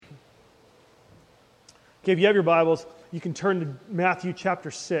Okay, if you have your Bibles, you can turn to Matthew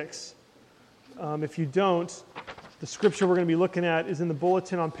chapter 6. If you don't, the scripture we're going to be looking at is in the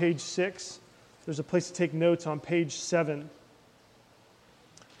bulletin on page 6. There's a place to take notes on page 7.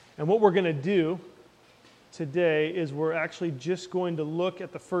 And what we're going to do today is we're actually just going to look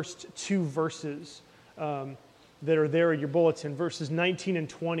at the first two verses that are there in your bulletin, verses 19 and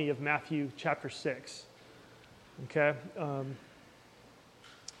 20 of Matthew chapter 6. Okay?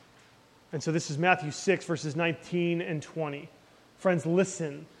 And so this is Matthew 6, verses 19 and 20. Friends,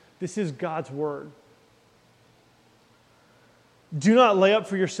 listen. This is God's word. Do not lay up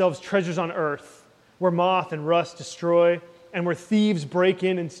for yourselves treasures on earth, where moth and rust destroy, and where thieves break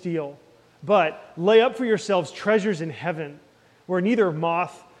in and steal. But lay up for yourselves treasures in heaven, where neither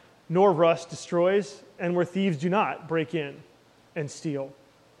moth nor rust destroys, and where thieves do not break in and steal.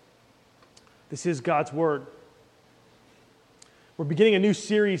 This is God's word. We're beginning a new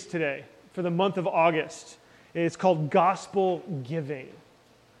series today for the month of August. It's called Gospel Giving.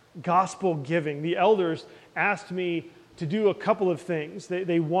 Gospel Giving. The elders asked me to do a couple of things.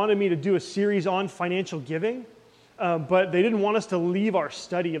 They wanted me to do a series on financial giving, but they didn't want us to leave our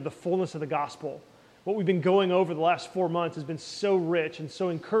study of the fullness of the gospel. What we've been going over the last 4 months has been so rich and so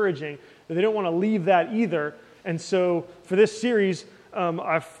encouraging that they don't want to leave that either. And so for this series,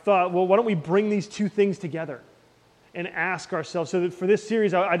 I thought, well, why don't we bring these two things together and ask ourselves. So that for this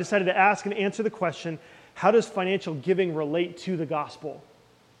series, I decided to ask and answer the question, how does financial giving relate to the gospel?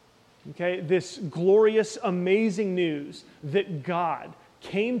 Okay, this glorious, amazing news that God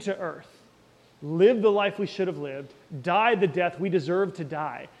came to earth, lived the life we should have lived, died the death we deserved to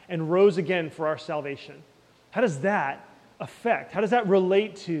die, and rose again for our salvation. How does that affect? How does that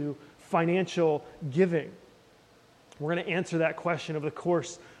relate to financial giving? We're going to answer that question over the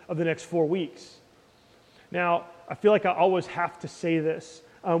course of the next 4 weeks. Now, I feel like I always have to say this.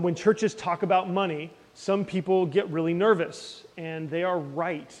 When churches talk about money, some people get really nervous, and they are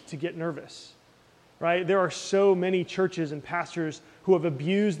right to get nervous, right? There are so many churches and pastors who have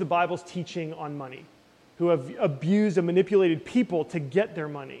abused the Bible's teaching on money, who have abused and manipulated people to get their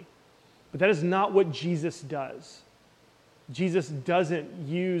money. But that is not what Jesus does. Jesus doesn't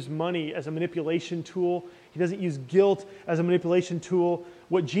use money as a manipulation tool. He doesn't use guilt as a manipulation tool.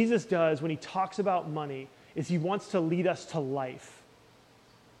 What Jesus does when he talks about money is he wants to lead us to life.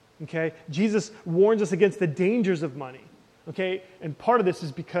 Okay? Jesus warns us against the dangers of money. Okay? And part of this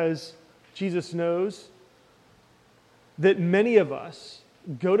is because Jesus knows that many of us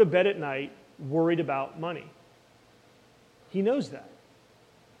go to bed at night worried about money. He knows that.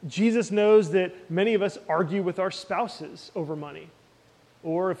 Jesus knows that many of us argue with our spouses over money.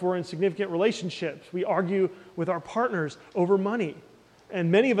 Or if we're in significant relationships, we argue with our partners over money. And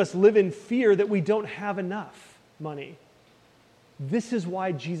many of us live in fear that we don't have enough money. This is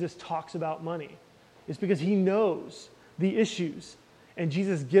why Jesus talks about money. It's because he knows the issues. And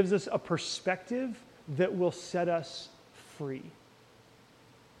Jesus gives us a perspective that will set us free.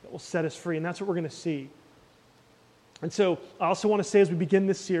 That will set us free. And that's what we're going to see. And so I also want to say as we begin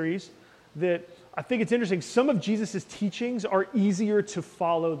this series that I think it's interesting. Some of Jesus' teachings are easier to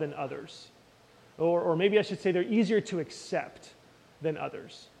follow than others. Or maybe I should say they're easier to accept than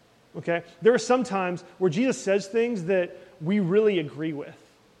others. Okay? There are some times where Jesus says things that we really agree with.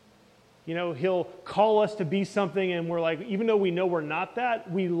 You know, he'll call us to be something and we're like, even though we know we're not that,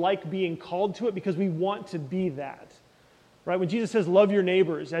 we like being called to it because we want to be that. Right? When Jesus says, love your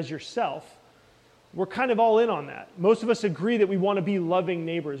neighbors as yourself, we're kind of all in on that. Most of us agree that we want to be loving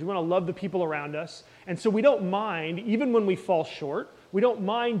neighbors. We want to love the people around us. And so we don't mind, even when we fall short, we don't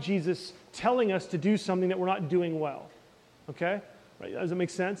mind Jesus telling us to do something that we're not doing well. Okay? Right? Does that make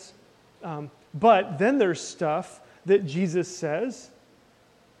sense? But then there's stuff that Jesus says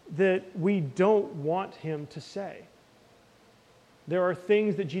that we don't want him to say. There are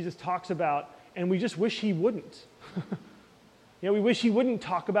things that Jesus talks about, and we just wish he wouldn't. We wish he wouldn't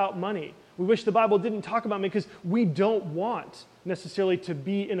talk about money. We wish the Bible didn't talk about money because we don't want necessarily to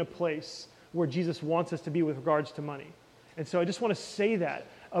be in a place where Jesus wants us to be with regards to money. And so I just want to say that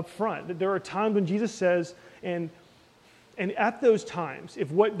up front, that there are times when Jesus says, and at those times,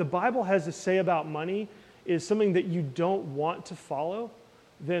 if what the Bible has to say about money is something that you don't want to follow,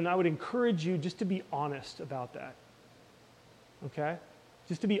 then I would encourage you just to be honest about that. Okay?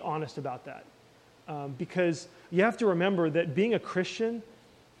 Just to be honest about that. Because you have to remember that being a Christian,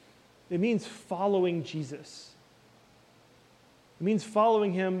 it means following Jesus. It means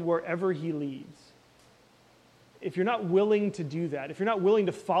following him wherever he leads. If you're not willing to do that, if you're not willing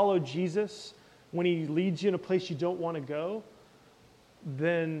to follow Jesus when he leads you in a place you don't want to go,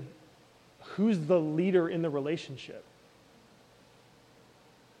 then who's the leader in the relationship?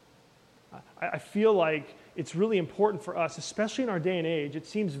 I feel like it's really important for us, especially in our day and age. It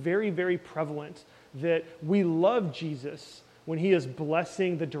seems very, very prevalent that we love Jesus when he is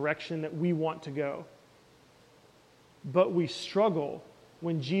blessing the direction that we want to go. But we struggle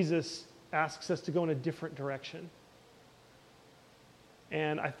when Jesus asks us to go in a different direction.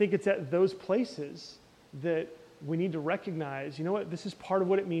 And I think it's at those places that we need to recognize, you know what, this is part of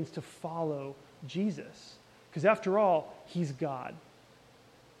what it means to follow Jesus. Because after all, he's God.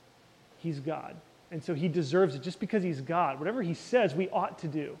 He's God. And so he deserves it just because he's God. Whatever he says, we ought to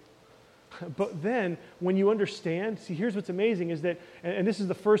do. But then, when you understand, see, here's what's amazing is that, and this is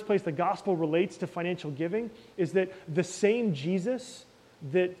the first place the gospel relates to financial giving, is that the same Jesus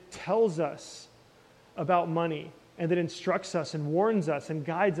that tells us about money and that instructs us and warns us and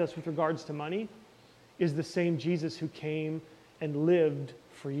guides us with regards to money is the same Jesus who came and lived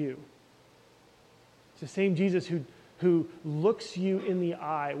for you. It's the same Jesus who looks you in the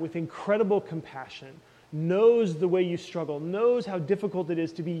eye with incredible compassion, knows the way you struggle, knows how difficult it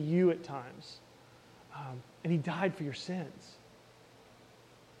is to be you at times. And he died for your sins.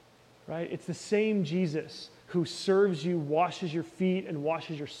 Right? It's the same Jesus who serves you, washes your feet, and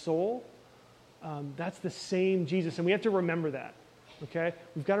washes your soul. That's the same Jesus. And we have to remember that. Okay?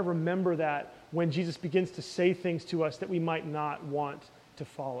 We've got to remember that when Jesus begins to say things to us that we might not want to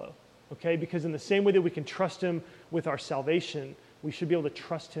follow. Okay? Because in the same way that we can trust him with our salvation, we should be able to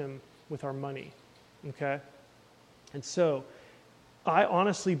trust him with our money. Okay? And so, I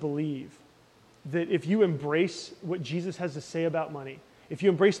honestly believe that if you embrace what Jesus has to say about money, if you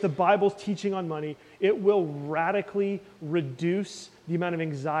embrace the Bible's teaching on money, it will radically reduce the amount of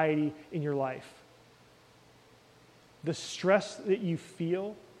anxiety in your life. The stress that you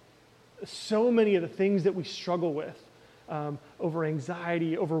feel, so many of the things that we struggle with, over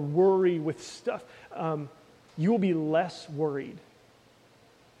anxiety, over worry with stuff, you will be less worried.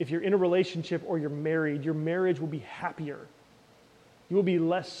 If you're in a relationship or you're married, your marriage will be happier. You will be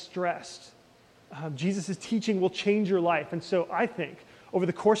less stressed. Jesus' teaching will change your life. And so I think over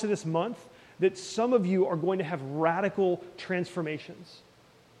the course of this month that some of you are going to have radical transformations.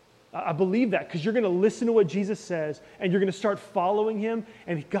 I believe that because you're going to listen to what Jesus says and you're going to start following him,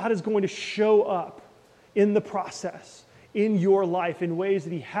 and God is going to show up in the process in your life in ways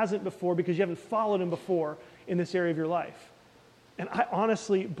that he hasn't before because you haven't followed him before in this area of your life. And I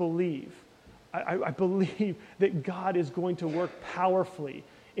honestly believe, I believe that God is going to work powerfully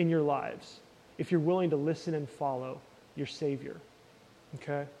in your lives if you're willing to listen and follow your Savior.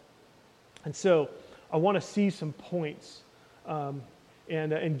 Okay? And so I want to see some points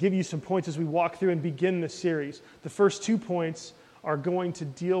and give you some points as we walk through and begin this series. The first 2 points are going to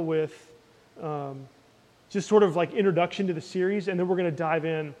deal with just sort of like introduction to the series, and then we're going to dive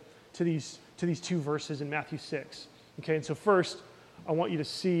in to these 2 verses in Matthew 6. Okay, and so first, I want you to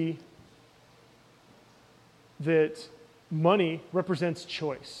see that money represents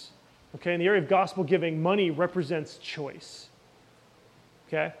choice. Okay, in the area of gospel giving, money represents choice.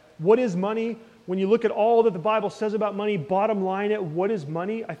 Okay, what is money? When you look at all that the Bible says about money, bottom line it, what is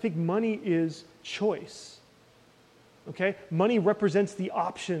money? I think money is choice. Okay, money represents the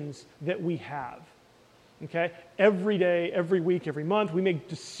options that we have. Okay, every day, every week, every month, we make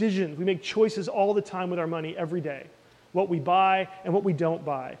decisions, we make choices all the time with our money every day. What we buy and what we don't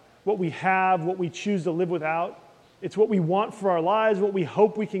buy. What we have, what we choose to live without. It's what we want for our lives, what we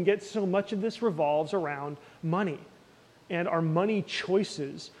hope we can get. So much of this revolves around money. And our money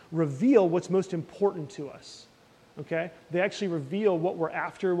choices reveal what's most important to us. Okay? They actually reveal what we're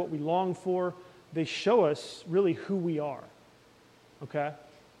after, what we long for. They show us really who we are. Okay?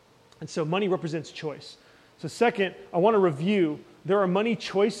 And so money represents choice. So second, I want to review, there are money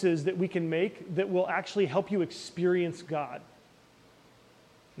choices that we can make that will actually help you experience God.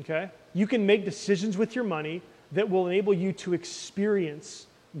 Okay? You can make decisions with your money that will enable you to experience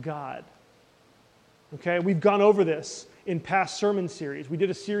God. Okay? We've gone over this in past sermon series. We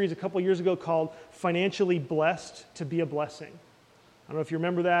did a series a couple years ago called Financially Blessed to Be a Blessing. I don't know if you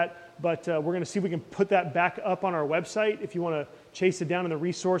remember that, but we're going to see if we can put that back up on our website. If you want to chase it down in the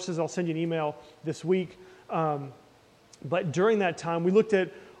resources, I'll send you an email this week. But during that time, we looked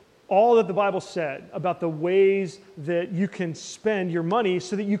at all that the Bible said about the ways that you can spend your money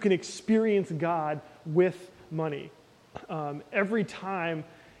so that you can experience God with money. Every time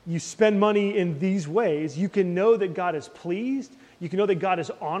you spend money in these ways, you can know that God is pleased, you can know that God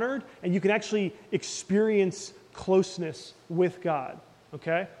is honored, and you can actually experience closeness with God.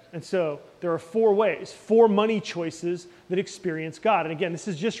 Okay? And so there are 4 ways, 4 money choices that experience God. And again, this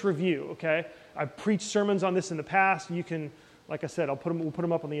is just review, okay? I've preached sermons on this in the past. You can, like I said, we'll put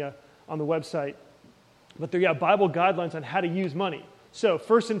them up on the website. But they're Bible guidelines on how to use money. So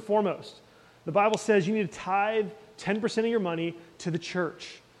first and foremost, the Bible says you need to tithe 10% of your money to the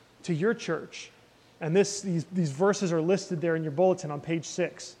church, to your church. And these verses are listed there in your bulletin on page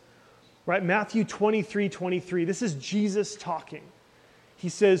 6. Right? Matthew 23:23. This is Jesus talking. He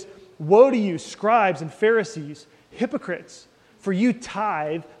says, "Woe to you, scribes and Pharisees, hypocrites, for you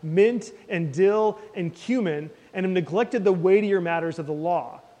tithe mint and dill and cumin and have neglected the weightier matters of the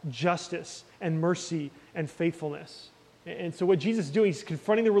law, justice and mercy and faithfulness." And so what Jesus is doing, he's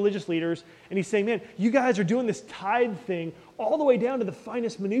confronting the religious leaders, and he's saying, man, you guys are doing this tithe thing all the way down to the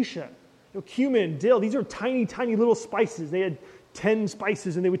finest minutia. Cumin, dill, these are tiny, tiny little spices. They had 10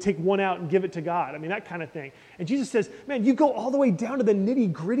 spices, and they would take one out and give it to God. I mean, that kind of thing. And Jesus says, man, you go all the way down to the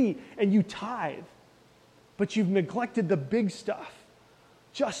nitty-gritty, and you tithe. But you've neglected the big stuff.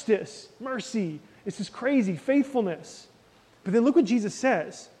 Justice, mercy, this is crazy, faithfulness. But then look what Jesus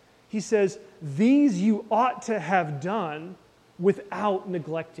says. He says, these you ought to have done without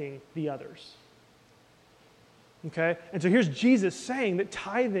neglecting the others. Okay? And so here's Jesus saying that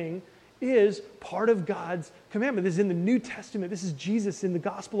tithing is part of God's commandment. This is in the New Testament. This is Jesus in the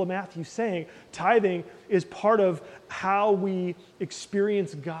Gospel of Matthew saying tithing is part of how we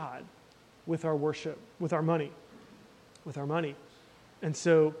experience God with our worship, with our money. And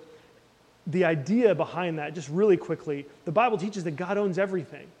so the idea behind that, just really quickly, the Bible teaches that God owns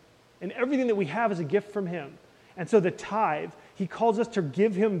everything. And everything that we have is a gift from Him. And so the tithe, He calls us to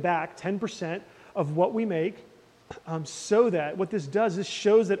give Him back 10% of what we make, so that what this does is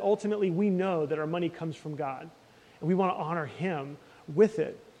shows that ultimately we know that our money comes from God. And we want to honor Him with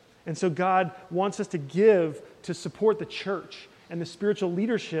it. And so God wants us to give to support the church and the spiritual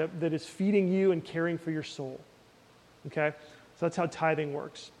leadership that is feeding you and caring for your soul. Okay? So that's how tithing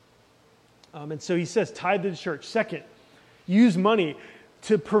works. And so He says, tithe to the church. Second, use money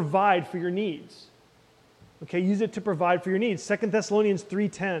to provide for your needs. Okay, use it to provide for your needs. 2 Thessalonians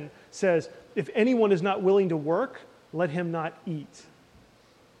 3:10 says, if anyone is not willing to work, let him not eat.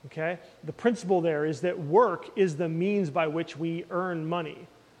 Okay? The principle there is that work is the means by which we earn money.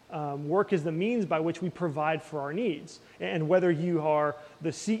 Work is the means by which we provide for our needs. And whether you are the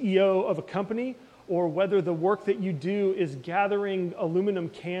CEO of a company or whether the work that you do is gathering aluminum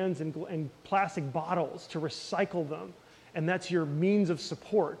cans and plastic bottles to recycle them, and that's your means of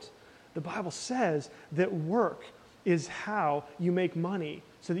support, the Bible says that work is how you make money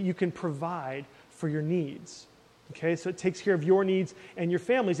so that you can provide for your needs. Okay, so it takes care of your needs and your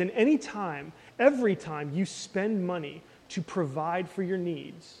families. And every time you spend money to provide for your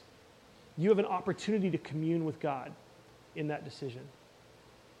needs, you have an opportunity to commune with God in that decision.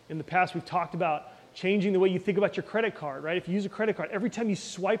 In the past, we've talked about changing the way you think about your credit card, right? If you use a credit card, every time you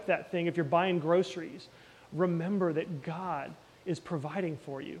swipe that thing, if you're buying groceries, remember that God is providing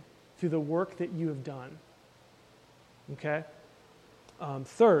for you through the work that you have done. Okay?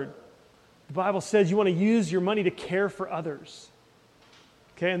 Third, the Bible says you want to use your money to care for others.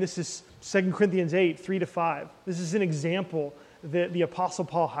 Okay, and this is 2 Corinthians 8, 3-5. This is an example that the Apostle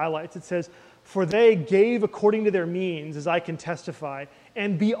Paul highlights. It says, for they gave according to their means, as I can testify,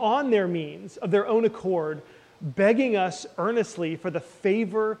 and beyond their means, of their own accord, begging us earnestly for the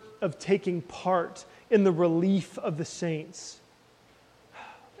favor of taking part in the relief of the saints.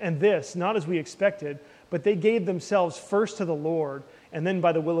 And this, not as we expected, but they gave themselves first to the Lord, and then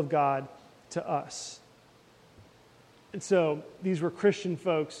by the will of God to us. And so these were Christian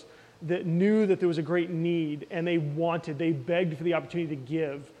folks that knew that there was a great need, and they begged for the opportunity to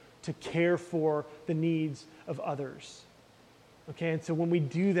give, to care for the needs of others. Okay, and so when we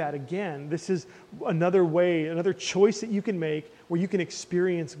do that again, this is another way, another choice that you can make where you can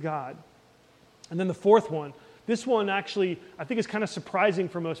experience God. And then the fourth one, this one actually I think is kind of surprising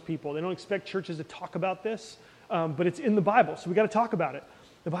for most people. They don't expect churches to talk about this, but it's in the Bible, so we got to talk about it.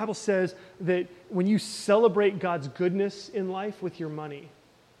 The Bible says that when you celebrate God's goodness in life with your money,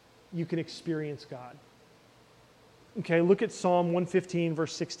 you can experience God. Okay, look at Psalm 115,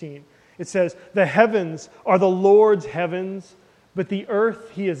 verse 16. It says, the heavens are the Lord's heavens, but the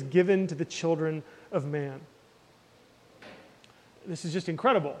earth He has given to the children of man. This is just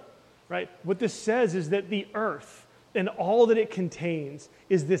incredible, right? What this says is that the earth and all that it contains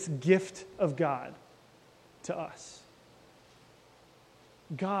is this gift of God to us.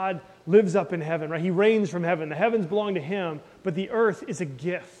 God lives up in heaven, right? He reigns from heaven. The heavens belong to Him, but the earth is a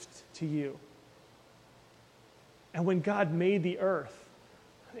gift to you. And when God made the earth,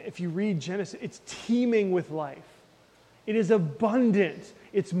 if you read Genesis, it's teeming with life. It is abundant.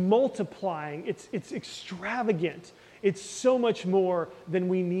 It's multiplying. It's extravagant. It's so much more than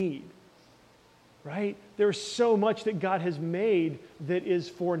we need, right? There's so much that God has made that is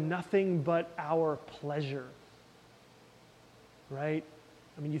for nothing but our pleasure. right?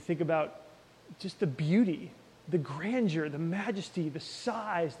 I mean, you think about just the beauty, the grandeur, the majesty, the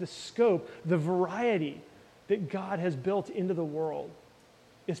size, the scope, the variety that God has built into the world.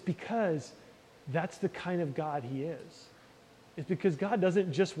 It's because that's the kind of God he is. It's because God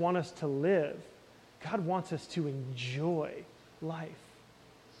doesn't just want us to live. God wants us to enjoy life.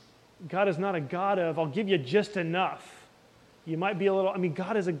 God is not a God of, I'll give you just enough. You might be a little,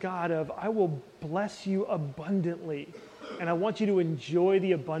 God is a God of, I will bless you abundantly. And I want you to enjoy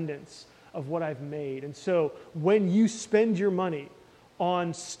the abundance of what I've made. And so when you spend your money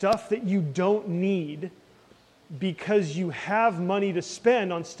on stuff that you don't need because you have money to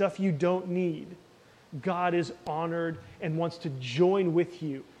spend on stuff you don't need, God is honored and wants to join with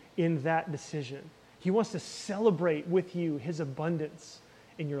you in that decision. He wants to celebrate with you his abundance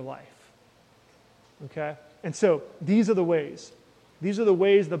in your life. Okay? And so these are the ways. These are the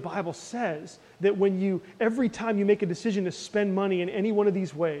ways the Bible says that every time you make a decision to spend money in any one of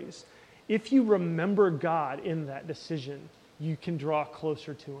these ways, if you remember God in that decision, you can draw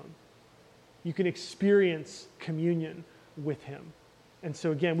closer to him. You can experience communion with him. And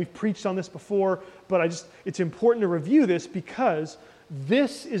so again, we've preached on this before, but it's important to review this because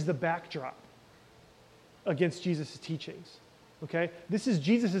this is the backdrop against Jesus' teachings. Okay? This is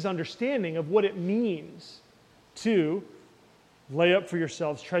Jesus' understanding of what it means to lay up for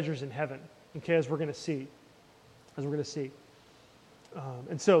yourselves treasures in heaven. Okay, as we're going to see.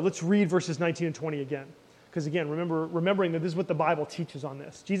 And so let's read verses 19 and 20 again. Because again, remembering that this is what the Bible teaches on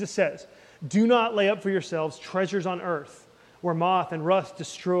this. Jesus says, "Do not lay up for yourselves treasures on earth, where moth and rust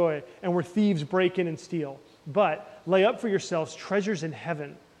destroy, and where thieves break in and steal. But lay up for yourselves treasures in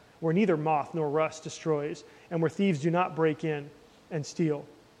heaven, where neither moth nor rust destroys, and where thieves do not break in and steal."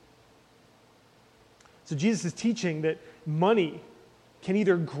 So Jesus is teaching that money can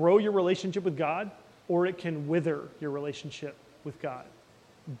either grow your relationship with God or it can wither your relationship with God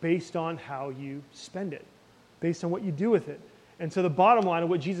based on how you spend it, based on what you do with it. And so the bottom line of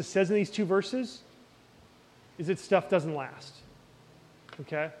what Jesus says in these two verses is that stuff doesn't last.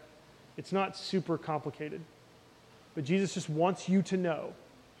 Okay? It's not super complicated. But Jesus just wants you to know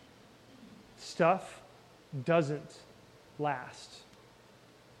stuff doesn't last.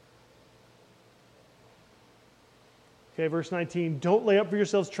 Okay, verse 19, "Don't lay up for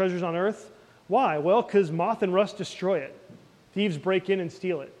yourselves treasures on earth." Why? Well, because moth and rust destroy it. Thieves break in and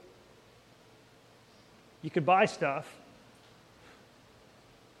steal it. You could buy stuff,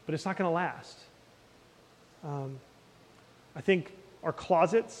 but it's not going to last. I think our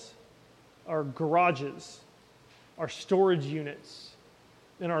closets, our garages, our storage units,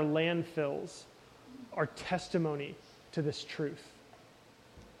 and our landfills are testimony to this truth.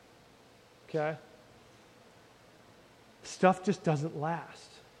 Okay? Stuff just doesn't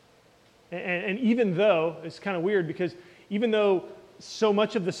last. And even though, it's kind of weird because even though so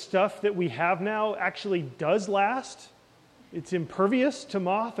much of the stuff that we have now actually does last, it's impervious to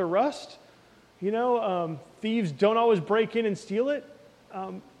moth or rust, thieves don't always break in and steal it,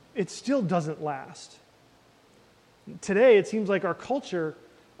 it still doesn't last. Today, it seems like our culture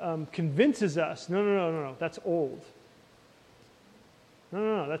convinces us, no, that's old.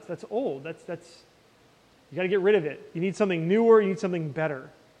 No, that's old. That's you got to get rid of it. You need something newer. You need something better.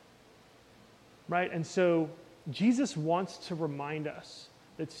 Right? And so Jesus wants to remind us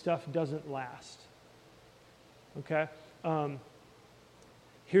that stuff doesn't last. Okay?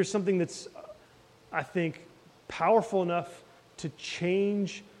 Here's something that's, I think, powerful enough to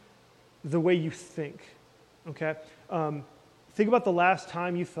change the way you think. Okay? Think about the last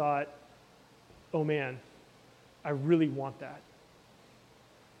time you thought, oh man, I really want that.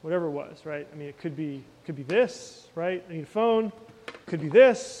 Whatever it was, right? It could be this, right? I need a phone. Could be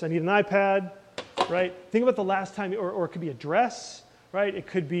this. I need an iPad, right? Think about the last time, or it could be a dress, right? It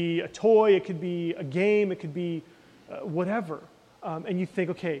could be a toy. It could be a game. It could be whatever. And you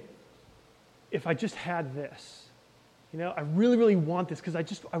think, okay, if I just had this, I really, really want this because I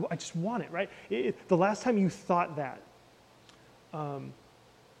just want it, right? The last time you thought that,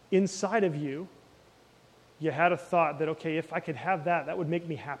 inside of you, you had a thought that, okay, if I could have that, that would make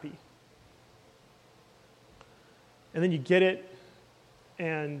me happy. And then you get it,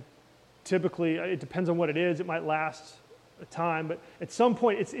 and typically, it depends on what it is. It might last a time, but at some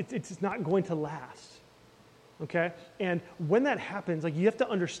point, it's not going to last. Okay? And when that happens, you have to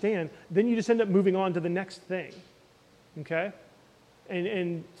understand, then you just end up moving on to the next thing. Okay?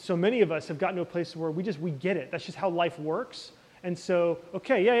 And so many of us have gotten to a place where we get it. That's just how life works. And so,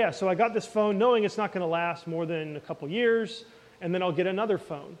 okay, yeah, so I got this phone knowing it's not going to last more than a couple years, and then I'll get another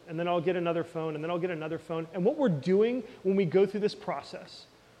phone, and then I'll get another phone, and then I'll get another phone. And what we're doing when we go through this process,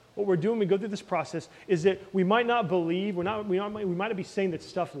 What we're doing when we go through this process is that we might not believe, we might be saying that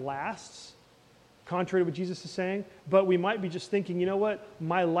stuff lasts, contrary to what Jesus is saying, but we might be just thinking, you know what,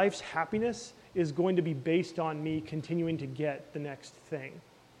 my life's happiness is going to be based on me continuing to get the next thing.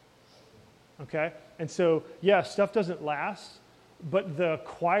 Okay? And so, yeah, stuff doesn't last, but the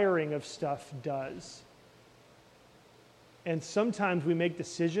acquiring of stuff does. And sometimes we make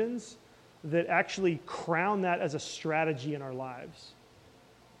decisions that actually crown that as a strategy in our lives.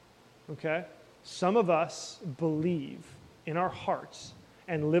 Okay? Some of us believe in our hearts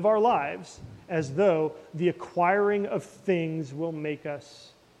and live our lives as though the acquiring of things will make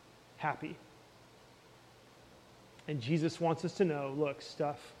us happy. And Jesus wants us to know, look,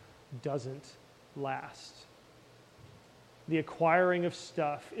 stuff doesn't last. The acquiring of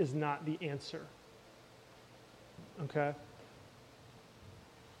stuff is not the answer. Okay?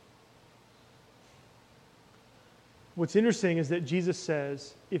 What's interesting is that Jesus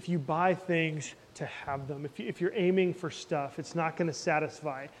says, if you buy things to have them, if you're aiming for stuff, it's not going to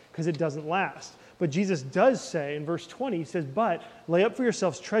satisfy because it doesn't last. But Jesus does say in verse 20, he says, but lay up for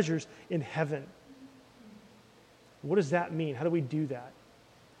yourselves treasures in heaven. What does that mean? How do we do that?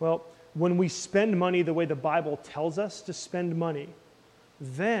 Well, when we spend money the way the Bible tells us to spend money,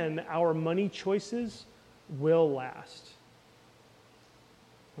 then our money choices will last.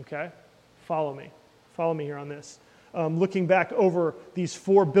 Okay? Follow me. Follow me here on this. Looking back over these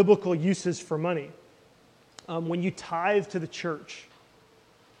 4 biblical uses for money. When you tithe to the church,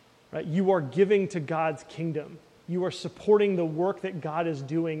 right, you are giving to God's kingdom. You are supporting the work that God is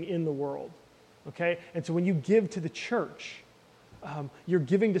doing in the world. Okay? And so when you give to the church, you're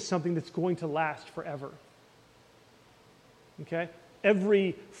giving to something that's going to last forever. Okay?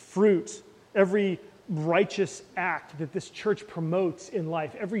 Every fruit, every righteous act that this church promotes in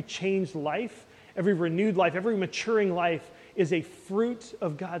life, every changed life, every renewed life, every maturing life is a fruit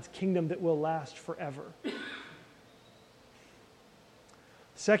of God's kingdom that will last forever.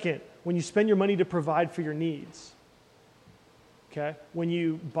 Second, when you spend your money to provide for your needs, okay, when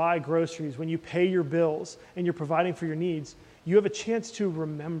you buy groceries, when you pay your bills, and you're providing for your needs, you have a chance to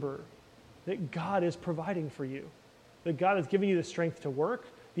remember that God is providing for you, that God has given you the strength to work,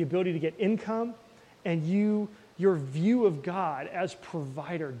 the ability to get income, and your view of God as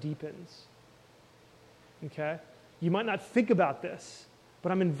provider deepens. Okay? You might not think about this,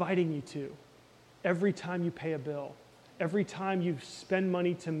 but I'm inviting you to. Every time you pay a bill, every time you spend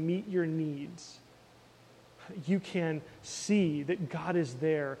money to meet your needs, you can see that God is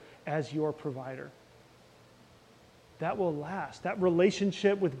there as your provider. That will last. That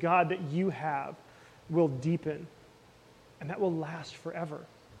relationship with God that you have will deepen, and that will last forever.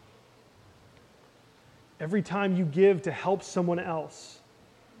 Every time you give to help someone else,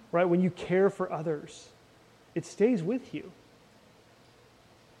 right, when you care for others, it stays with you.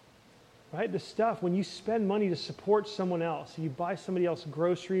 Right? The stuff, when you spend money to support someone else, you buy somebody else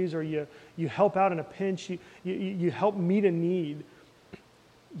groceries, or you help out in a pinch, you help meet a need,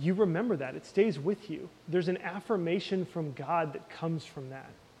 you remember that. It stays with you. There's an affirmation from God that comes from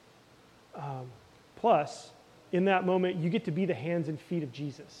that. Plus, in that moment, you get to be the hands and feet of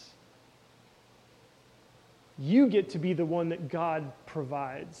Jesus. You get to be the one that God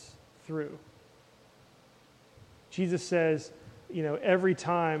provides through. Jesus says, every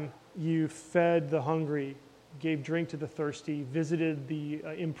time you fed the hungry, gave drink to the thirsty, visited the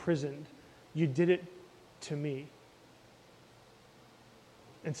imprisoned, you did it to me.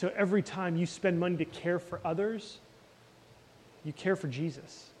 And so every time you spend money to care for others, you care for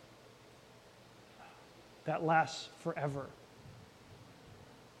Jesus. That lasts forever.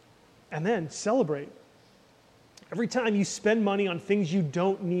 And then celebrate. Every time you spend money on things you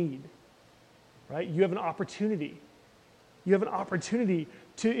don't need, right? You have an opportunity. You have an opportunity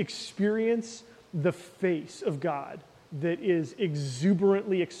to experience the face of God that is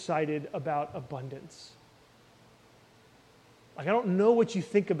exuberantly excited about abundance. Like, I don't know what you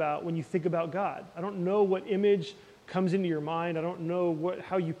think about when you think about God. I don't know what image comes into your mind. I don't know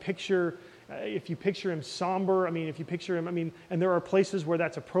how you picture, if you picture him somber, if you picture him, and there are places where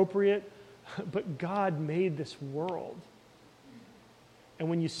that's appropriate, but God made this world. And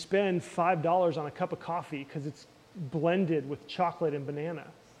when you spend $5 on a cup of coffee because it's blended with chocolate and banana,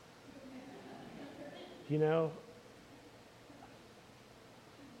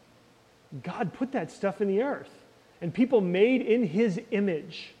 God put that stuff in the earth. And people made in his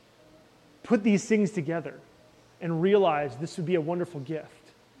image put these things together and realized this would be a wonderful gift,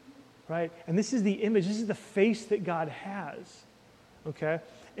 right? And this is the image, this is the face that God has, okay?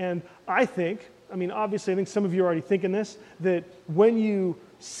 And I think, obviously I think some of you are already thinking this, that when you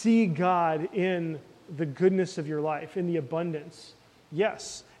see God in the goodness of your life, in the abundance,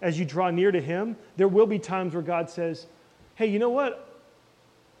 Yes, as you draw near to him, there will be times where God says, hey, you know what?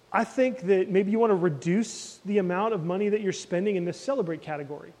 I think that maybe you want to reduce the amount of money that you're spending in this celebrate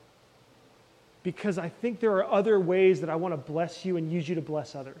category, because I think there are other ways that I want to bless you and use you to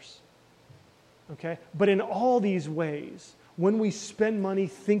bless others. Okay? But in all these ways, when we spend money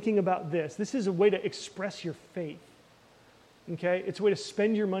thinking about this is a way to express your faith. Okay? It's a way to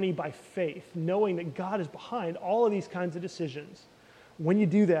spend your money by faith, knowing that God is behind all of these kinds of decisions. When you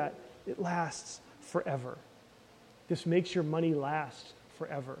do that, it lasts forever. This makes your money last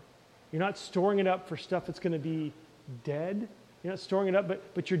forever. You're not storing it up for stuff that's going to be dead. You're not storing it up,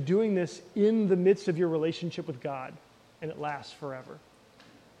 but you're doing this in the midst of your relationship with God, and it lasts forever.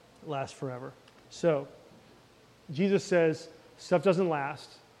 It lasts forever. So, Jesus says stuff doesn't last.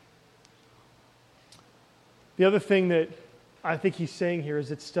 The other thing that I think he's saying here is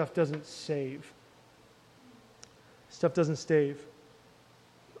that stuff doesn't save. Stuff doesn't save.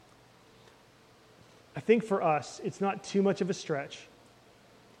 I think for us, it's not too much of a stretch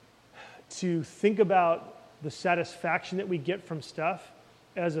to think about the satisfaction that we get from stuff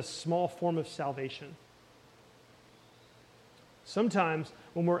as a small form of salvation. Sometimes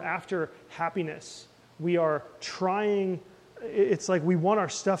when we're after happiness, we are trying, it's like we want our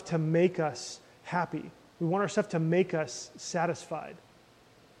stuff to make us happy. We want our stuff to make us satisfied.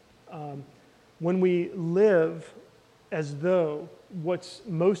 When we live as though what's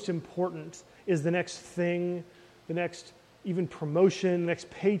most important is the next thing, the next even promotion, the next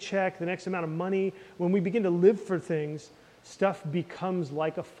paycheck, the next amount of money, when we begin to live for things, stuff becomes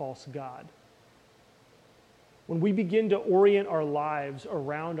like a false god. When we begin to orient our lives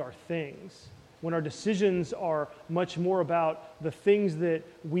around our things, when our decisions are much more about the things that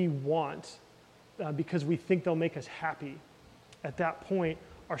we want because we think they'll make us happy, at that point,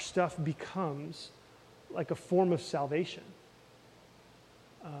 our stuff becomes like a form of salvation.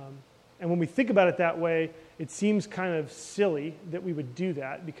 And when we think about it that way, it seems kind of silly that we would do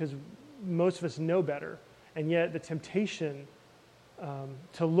that because most of us know better. And yet the temptation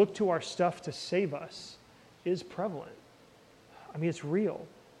to look to our stuff to save us is prevalent. I mean, it's real.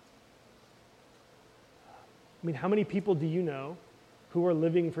 I mean, how many people do you know who are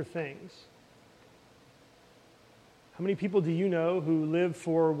living for things? How many people do you know who live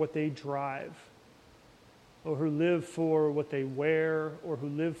for what they drive? Or who live for what they wear, or who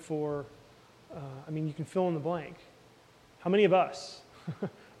live for, you can fill in the blank. How many of us,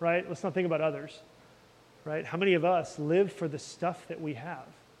 right? Let's not think about others, right? How many of us live for the stuff that we have?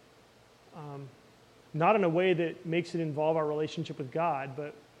 Not in a way that makes it involve our relationship with God,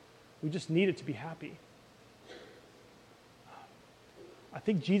 but we just need it to be happy. I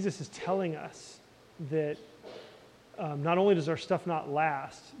think Jesus is telling us that not only does our stuff not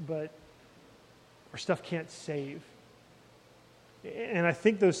last, but our stuff can't save. And I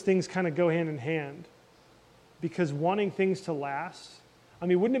think those things kind of go hand in hand, because wanting things to last,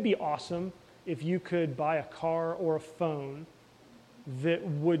 wouldn't it be awesome if you could buy a car or a phone that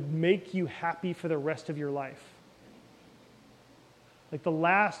would make you happy for the rest of your life? Like the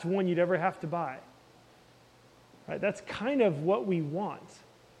last one you'd ever have to buy. Right? That's kind of what we want,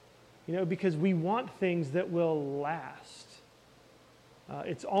 because we want things that will last.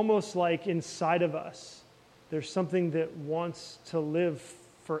 It's almost like inside of us, there's something that wants to live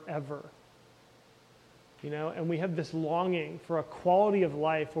forever. And we have this longing for a quality of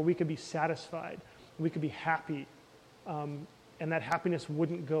life where we could be satisfied, we could be happy, and that happiness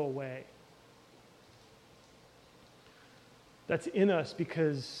wouldn't go away. That's in us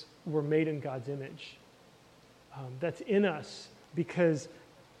because we're made in God's image. That's in us because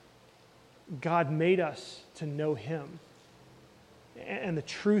God made us to know Him. And the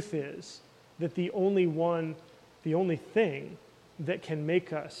truth is that the only thing that can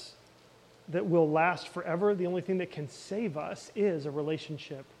make us, that will last forever, the only thing that can save us is a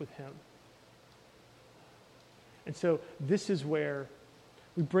relationship with Him. And so this is where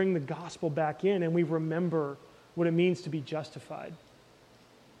we bring the gospel back in and we remember what it means to be justified.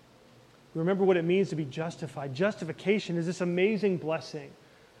 We remember what it means to be justified. Justification is this amazing blessing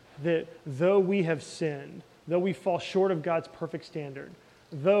that though we have sinned, though we fall short of God's perfect standard,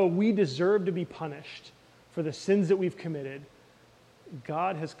 though we deserve to be punished for the sins that we've committed,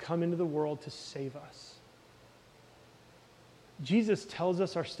 God has come into the world to save us. Jesus tells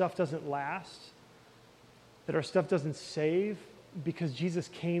us our stuff doesn't last, that our stuff doesn't save, because Jesus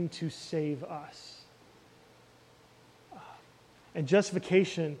came to save us. And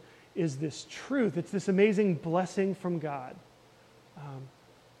justification is this truth. It's this amazing blessing from God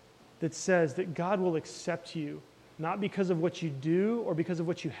that says that God will accept you, not because of what you do or because of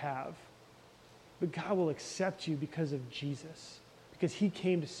what you have, but God will accept you because of Jesus, because he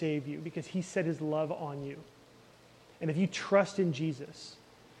came to save you, because he set his love on you. And if you trust in Jesus,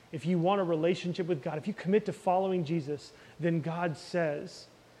 if you want a relationship with God, if you commit to following Jesus, then God says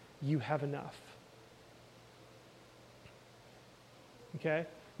you have enough. Okay?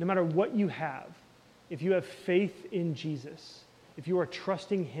 No matter what you have, if you have faith in Jesus, if you are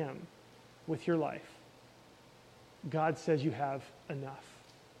trusting him with your life, God says you have enough.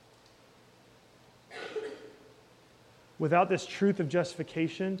 Without this truth of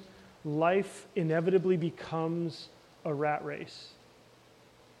justification, life inevitably becomes a rat race.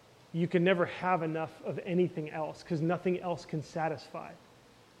 You can never have enough of anything else because nothing else can satisfy.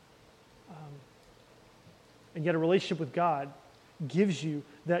 And yet a relationship with God gives you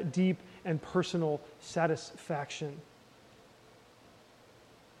that deep and personal satisfaction.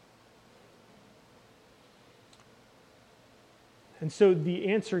 And so the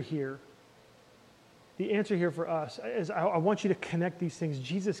answer here for us is I want you to connect these things.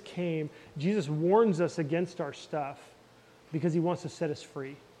 Jesus came, Jesus warns us against our stuff because he wants to set us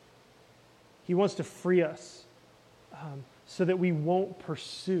free. He wants to free us so that we won't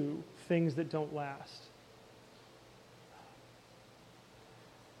pursue things that don't last.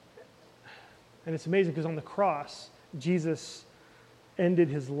 And it's amazing because on the cross, Jesus ended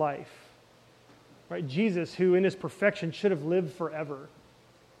his life. Right? Jesus, who in his perfection should have lived forever,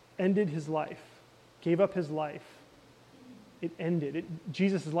 ended his life, gave up his life. It ended.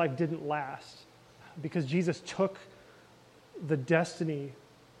 Jesus' life didn't last because Jesus took the destiny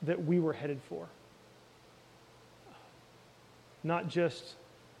that we were headed for. Not just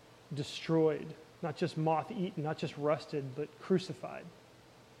destroyed, not just moth-eaten, not just rusted, but crucified.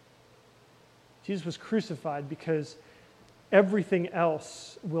 Jesus was crucified because everything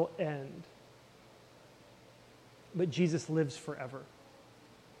else will end. But Jesus lives forever.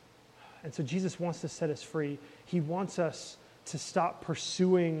 And so Jesus wants to set us free. He wants us to stop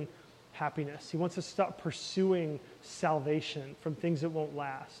pursuing happiness. He wants us to stop pursuing salvation from things that won't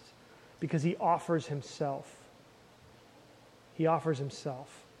last because he offers himself. He offers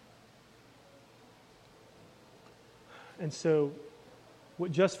himself. And so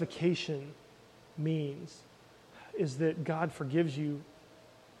what justification means is that God forgives you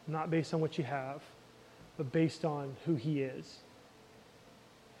not based on what you have, but based on who he is.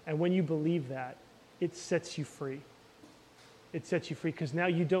 And when you believe that, it sets you free. It sets you free because now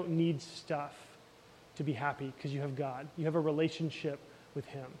you don't need stuff to be happy because you have God. You have a relationship with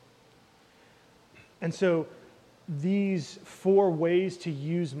him. And so these 4 ways to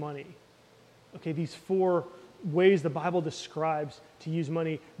use money, okay, these 4 ways the Bible describes to use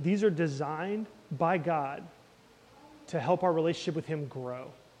money, these are designed by God to help our relationship with him grow.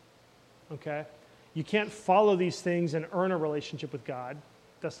 Okay? You can't follow these things and earn a relationship with God.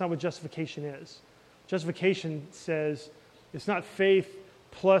 That's not what justification is. Justification says it's not faith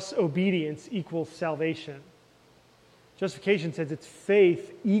plus obedience equals salvation. Justification says it's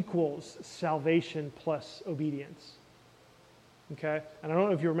faith equals salvation plus obedience. Okay? And I don't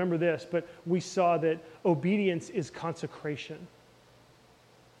know if you remember this, but we saw that obedience is consecration.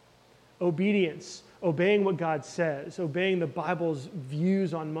 Obedience, obeying what God says, obeying the Bible's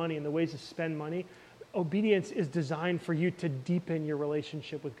views on money and the ways to spend money, obedience is designed for you to deepen your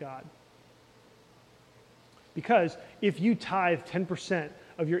relationship with God. Because if you tithe 10%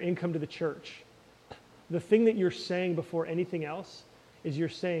 of your income to the church, the thing that you're saying before anything else is you're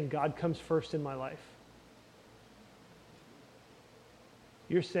saying God comes first in my life.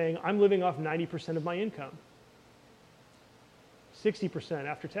 You're saying I'm living off 90% of my income. 60%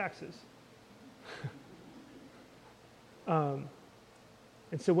 after taxes.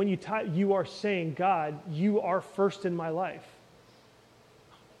 And so when you tithe, you are saying, God, you are first in my life.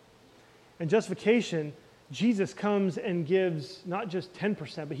 And justification, Jesus comes and gives not just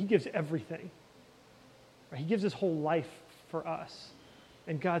 10%, but he gives everything. Right? He gives his whole life for us.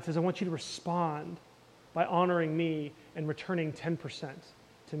 And God says, I want you to respond by honoring me and returning 10%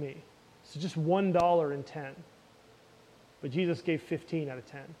 to me. So just $1 in 10. But Jesus gave 15 out of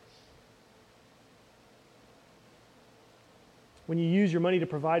 10. When you use your money to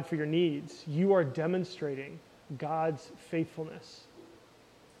provide for your needs, you are demonstrating God's faithfulness.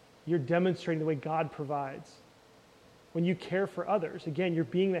 You're demonstrating the way God provides. When you care for others, again, you're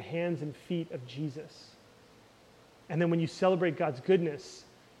being the hands and feet of Jesus. And then when you celebrate God's goodness,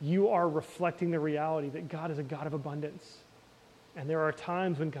 you are reflecting the reality that God is a God of abundance. And there are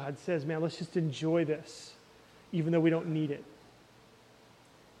times when God says, man, let's just enjoy this, even though we don't need it.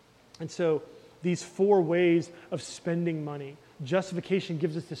 And so these 4 ways of spending money, justification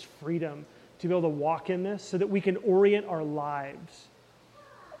gives us this freedom to be able to walk in this so that we can orient our lives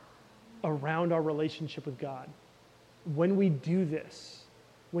around our relationship with God. when we do this,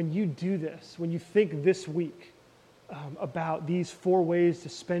 when you do this, when you think this week about these 4 ways to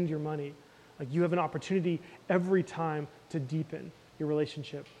spend your money, like you have an opportunity every time to deepen your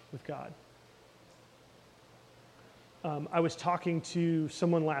relationship with God. I was talking to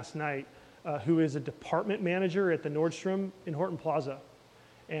someone last night who is a department manager at the Nordstrom in Horton Plaza.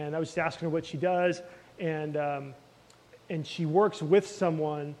 And I was just asking her what she does, and she works with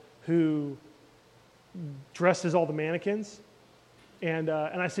someone who dresses all the mannequins. And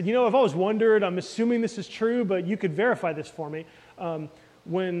I said, I've always wondered, I'm assuming this is true, but you could verify this for me.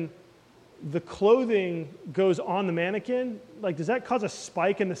 When the clothing goes on the mannequin, like, does that cause a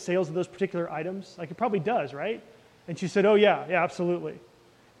spike in the sales of those particular items? Like, it probably does, right? And she said, oh, yeah, absolutely.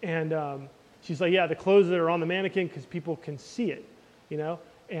 And she's like, yeah, the clothes that are on the mannequin, because people can see it,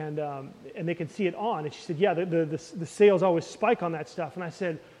 and they can see it on. And she said, yeah, the sales always spike on that stuff. And I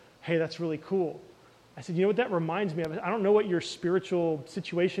said, hey, that's really cool. I said, you know what that reminds me of? I don't know what your spiritual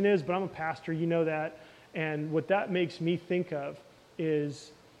situation is, but I'm a pastor, you know that. And what that makes me think of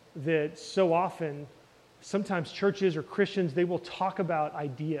is that so often, sometimes churches or Christians, they will talk about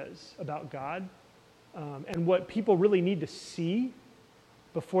ideas about God. And what people really need to see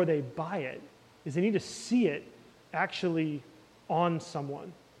before they buy it is they need to see it actually on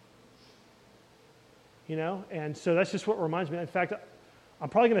someone. And so that's just what reminds me. In fact, I'm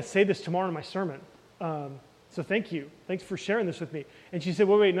probably going to say this tomorrow in my sermon. So thank you. Thanks for sharing this with me. And she said,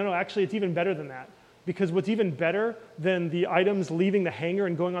 wait, no, actually it's even better than that. Because what's even better than the items leaving the hanger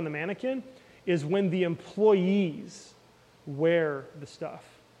and going on the mannequin is when the employees wear the stuff.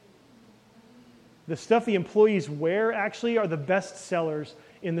 The stuff the employees wear actually are the best sellers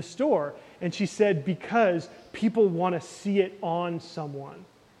in the store. And she said, because people want to see it on someone.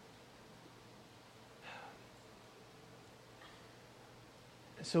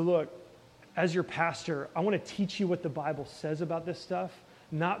 So look, as your pastor, I want to teach you what the Bible says about this stuff,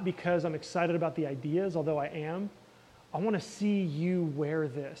 not because I'm excited about the ideas, although I am. I want to see you wear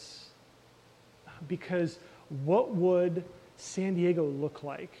this. Because what would San Diego look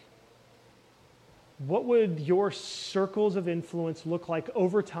like? What would your circles of influence look like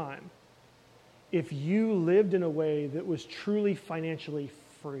over time if you lived in a way that was truly financially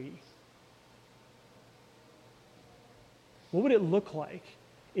free? What would it look like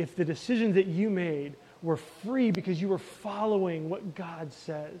if the decisions that you made were free because you were following what God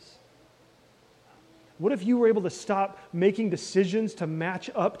says? What if you were able to stop making decisions to match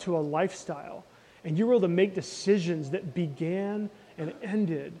up to a lifestyle, and you were able to make decisions that began and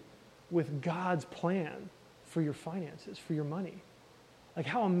ended with God's plan for your finances, for your money? Like,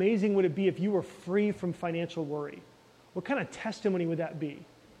 how amazing would it be if you were free from financial worry? What kind of testimony would that be?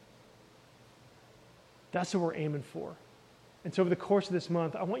 That's what we're aiming for. And so over the course of this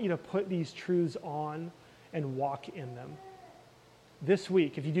month, I want you to put these truths on and walk in them. This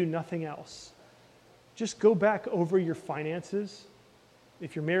week, if you do nothing else, just go back over your finances.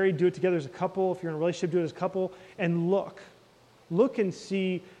 If you're married, do it together as a couple. If you're in a relationship, do it as a couple. And look and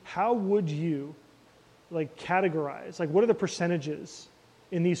see, how would you categorize? What are the percentages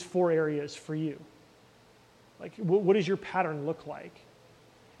in these 4 areas for you? What does your pattern look like?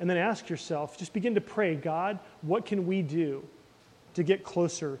 And then ask yourself, just begin to pray, God, what can we do to get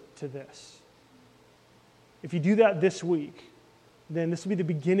closer to this? If you do that this week, then this will be the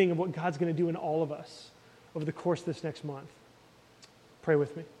beginning of what God's going to do in all of us over the course of this next month. Pray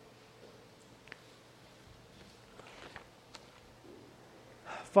with me.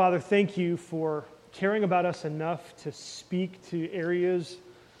 Father, thank you for caring about us enough to speak to areas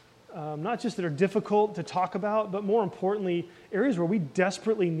not just that are difficult to talk about, but more importantly, areas where we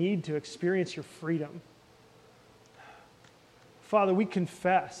desperately need to experience your freedom. Father, we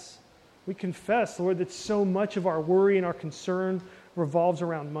confess, Lord, that so much of our worry and our concern revolves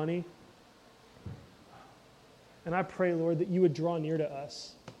around money. And I pray, Lord, that you would draw near to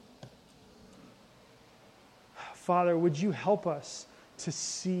us. Father, would you help us to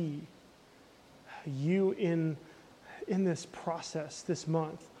see you in this process this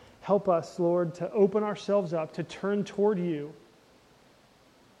month? Help us, Lord, to open ourselves up, to turn toward you,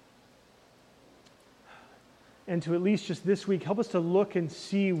 and to at least just this week, help us to look and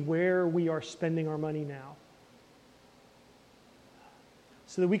see where we are spending our money now,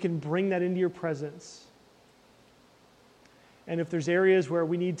 so that we can bring that into your presence. And if there's areas where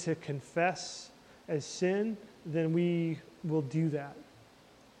we need to confess as sin, then we will do that.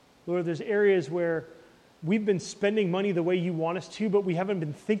 Lord, if there's areas where we've been spending money the way you want us to, but we haven't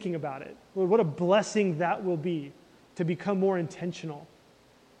been thinking about it. Lord, what a blessing that will be to become more intentional.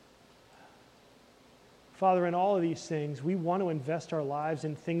 Father, in all of these things, we want to invest our lives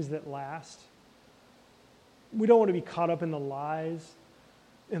in things that last. We don't want to be caught up in the lies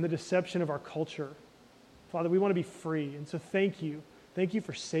and the deception of our culture. Father, we want to be free. And so thank you. Thank you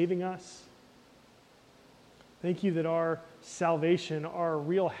for saving us. Thank you that our salvation, our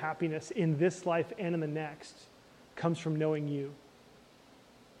real happiness in this life and in the next comes from knowing you.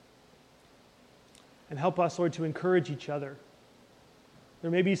 And help us, Lord, to encourage each other.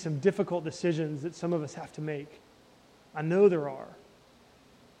 There may be some difficult decisions that some of us have to make. I know there are.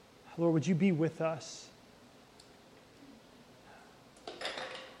 Lord, would you be with us?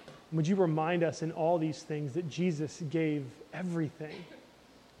 Would you remind us in all these things that Jesus gave everything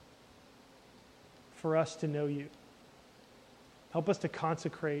for us to know you? Help us to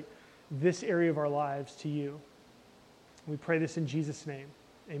consecrate this area of our lives to you. We pray this in Jesus' name.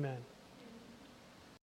 Amen.